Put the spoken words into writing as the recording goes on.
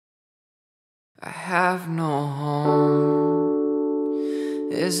I have no home,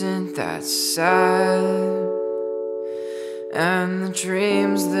 isn't that sad? And the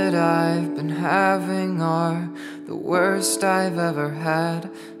dreams that I've been having are the worst I've ever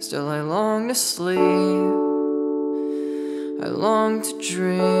had. Still I long to sleep, I long to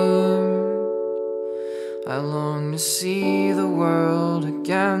dream, I long to see the world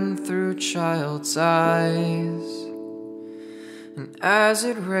again through child's eyes. And as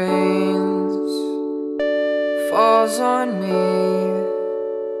it rains, falls on me,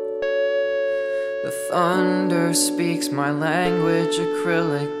 the thunder speaks my language,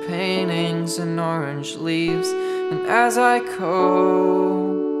 acrylic paintings and orange leaves. And as I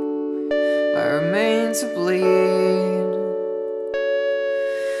cope, I remain to bleed.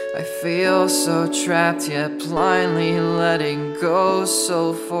 I feel so trapped yet blindly letting go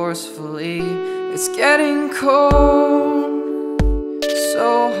so forcefully. It's getting cold,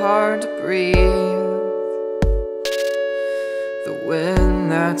 so hard to breathe. The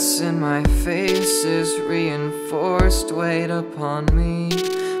wind that's in my face is reinforced weight upon me.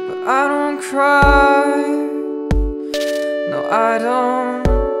 But I don't cry, no I don't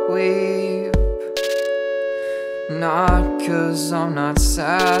weep. Not 'cause I'm not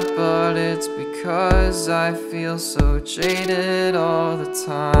sad, but it's because I feel so jaded all the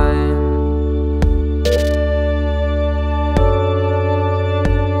time.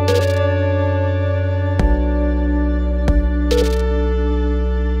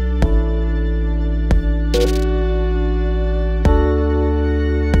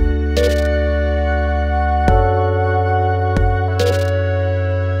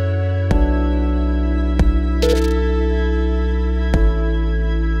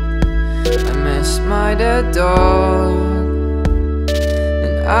 My dead dog,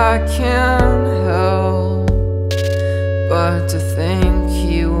 and I can't help but to think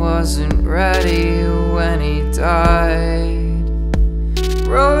he wasn't ready when he died.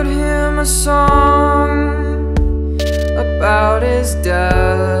 Wrote him a song about his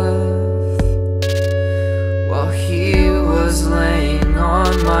death while he was laying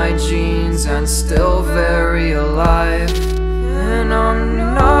on my jeans and still very alive. And I'm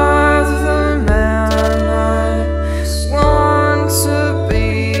not the man I want to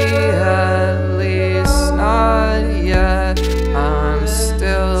be, at least not yet. I'm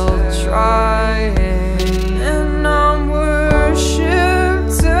still trying, and I'm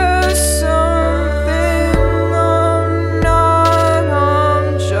worshipped as something I'm not.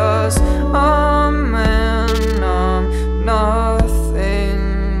 I'm just a man, I'm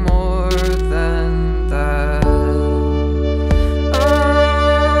nothing more than that.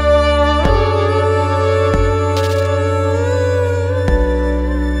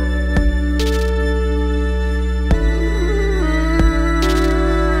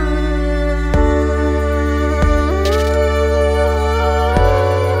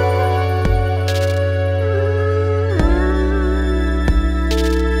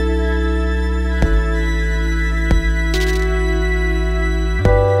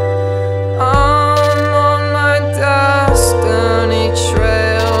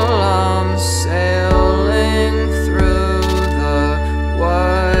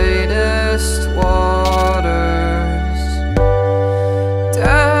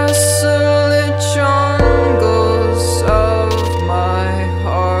 Desolate